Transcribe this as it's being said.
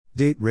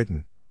Date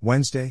written,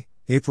 Wednesday,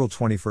 April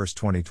 21,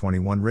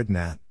 2021. Written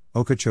at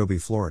Okeechobee,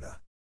 Florida.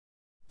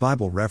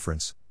 Bible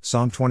reference,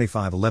 Psalm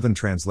 25:11.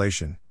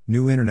 Translation,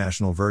 New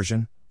International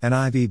Version,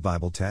 NIV.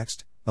 Bible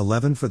text,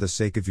 11. For the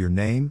sake of your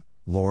name,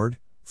 Lord,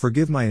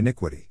 forgive my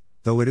iniquity,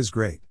 though it is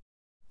great.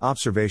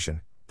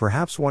 Observation,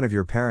 perhaps one of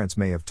your parents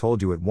may have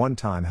told you at one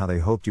time how they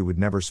hoped you would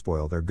never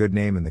spoil their good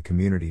name in the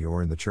community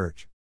or in the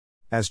church.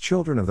 As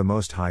children of the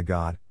Most High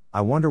God,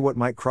 I wonder what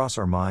might cross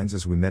our minds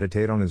as we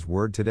meditate on His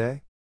Word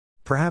today?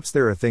 Perhaps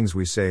there are things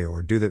we say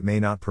or do that may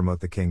not promote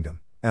the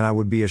kingdom, and I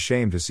would be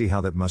ashamed to see how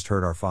that must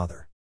hurt our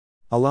Father.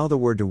 Allow the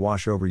Word to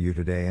wash over you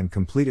today and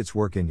complete its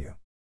work in you.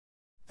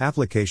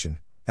 Application.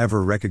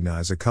 Ever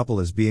recognize a couple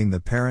as being the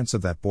parents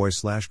of that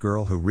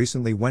boy/girl who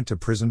recently went to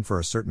prison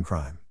for a certain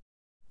crime?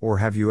 Or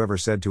have you ever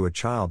said to a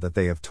child that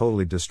they have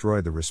totally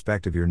destroyed the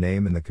respect of your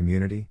name in the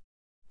community?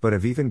 But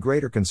of even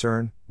greater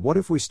concern, what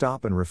if we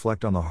stop and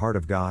reflect on the heart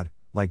of God,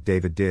 like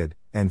David did,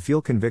 and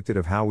feel convicted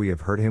of how we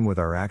have hurt Him with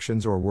our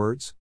actions or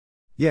words?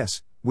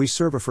 Yes, we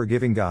serve a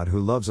forgiving God who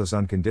loves us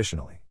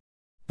unconditionally.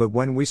 But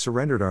when we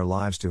surrendered our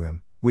lives to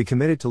Him, we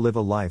committed to live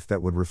a life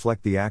that would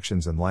reflect the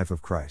actions and life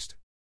of Christ.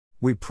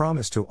 We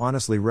promised to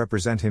honestly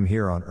represent Him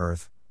here on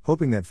earth,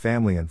 hoping that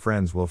family and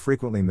friends will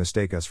frequently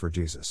mistake us for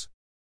Jesus.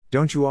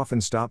 Don't you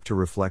often stop to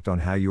reflect on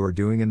how you are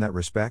doing in that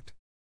respect?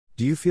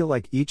 Do you feel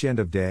like each end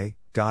of day,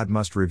 God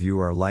must review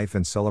our life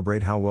and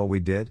celebrate how well we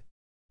did?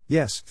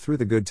 Yes, through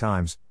the good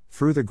times,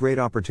 through the great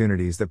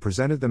opportunities that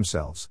presented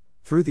themselves,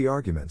 through the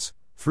arguments,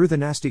 through the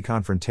nasty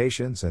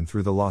confrontations, and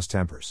through the lost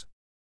tempers.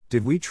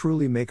 Did we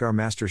truly make our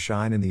Master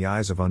shine in the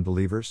eyes of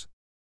unbelievers?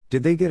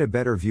 Did they get a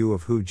better view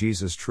of who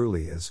Jesus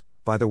truly is,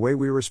 by the way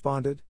we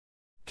responded?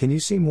 Can you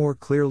see more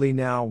clearly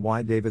now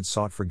why David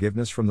sought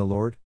forgiveness from the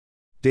Lord?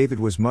 David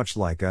was much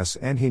like us,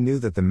 and he knew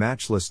that the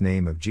matchless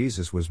name of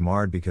Jesus was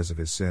marred because of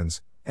his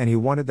sins, and he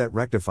wanted that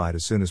rectified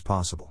as soon as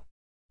possible.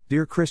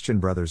 Dear Christian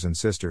brothers and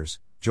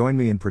sisters, join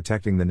me in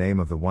protecting the name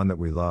of the one that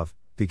we love,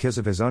 because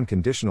of His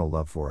unconditional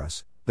love for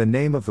us, the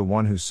name of the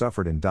one who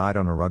suffered and died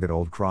on a rugged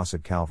old cross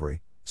at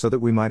Calvary, so that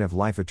we might have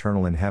life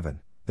eternal in heaven,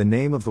 the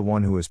name of the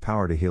one who has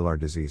power to heal our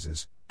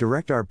diseases,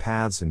 direct our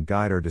paths and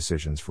guide our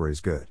decisions for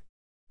His good.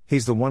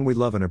 He's the one we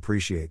love and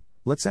appreciate.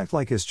 Let's act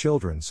like His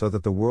children so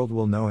that the world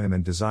will know Him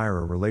and desire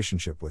a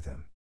relationship with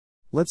Him.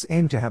 Let's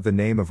aim to have the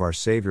name of our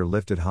Savior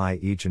lifted high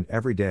each and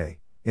every day,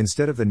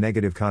 instead of the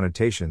negative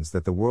connotations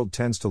that the world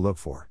tends to look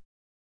for.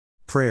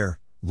 Prayer.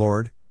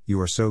 Lord, You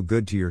are so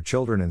good to Your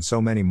children in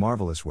so many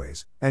marvelous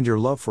ways, and Your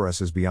love for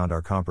us is beyond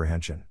our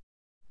comprehension.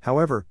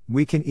 However,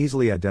 we can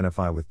easily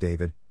identify with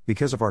David,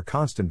 because of our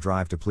constant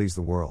drive to please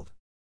the world.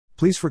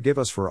 Please forgive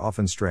us for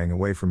often straying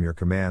away from Your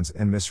commands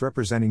and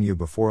misrepresenting You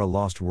before a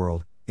lost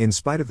world, in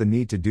spite of the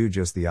need to do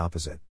just the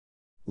opposite.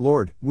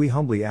 Lord, we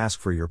humbly ask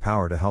for Your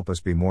power to help us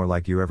be more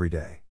like You every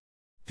day.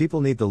 People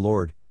need the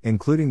Lord,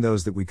 including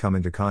those that we come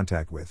into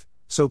contact with,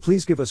 so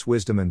please give us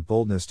wisdom and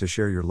boldness to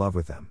share Your love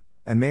with them,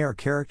 and may our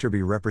character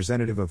be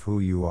representative of who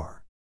You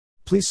are.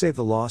 Please save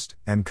the lost,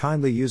 and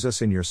kindly use us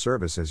in Your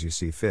service as You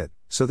see fit,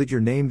 so that Your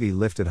name be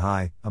lifted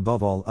high,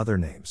 above all other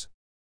names.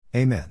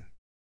 Amen.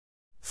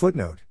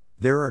 Footnote: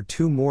 there are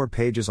 2 more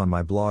pages on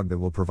my blog that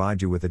will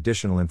provide you with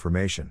additional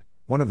information,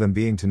 one of them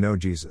being to know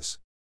Jesus.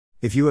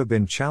 If you have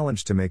been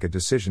challenged to make a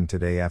decision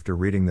today after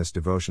reading this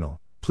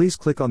devotional, please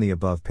click on the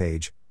above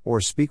page,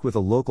 or speak with a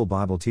local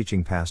Bible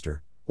teaching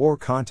pastor, or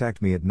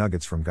contact me at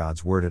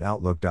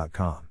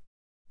nuggetsfromgodsword@outlook.com.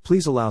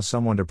 Please allow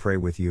someone to pray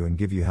with you and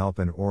give you help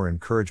and/or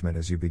encouragement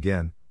as you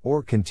begin,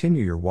 or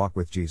continue your walk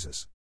with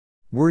Jesus.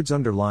 Words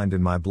underlined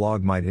in my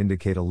blog might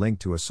indicate a link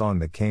to a song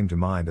that came to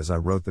mind as I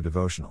wrote the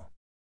devotional.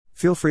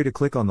 Feel free to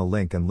click on the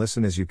link and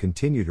listen as you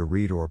continue to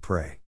read or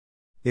pray.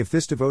 If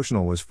this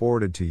devotional was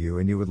forwarded to you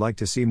and you would like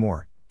to see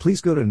more,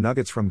 please go to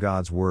Nuggets from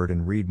God's Word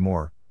and read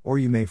more, or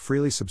you may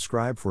freely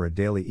subscribe for a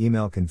daily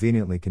email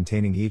conveniently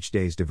containing each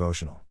day's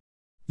devotional.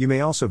 You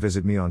may also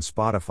visit me on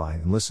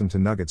Spotify and listen to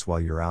Nuggets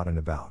while you're out and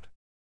about.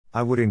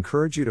 I would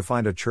encourage you to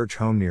find a church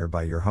home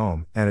nearby your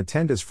home and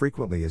attend as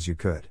frequently as you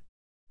could.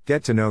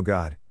 Get to know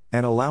God,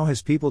 and allow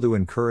His people to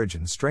encourage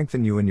and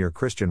strengthen you in your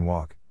Christian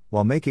walk,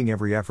 while making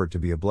every effort to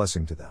be a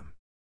blessing to them.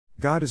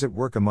 God is at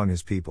work among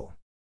His people.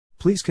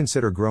 Please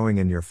consider growing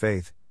in your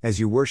faith, as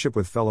you worship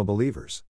with fellow believers.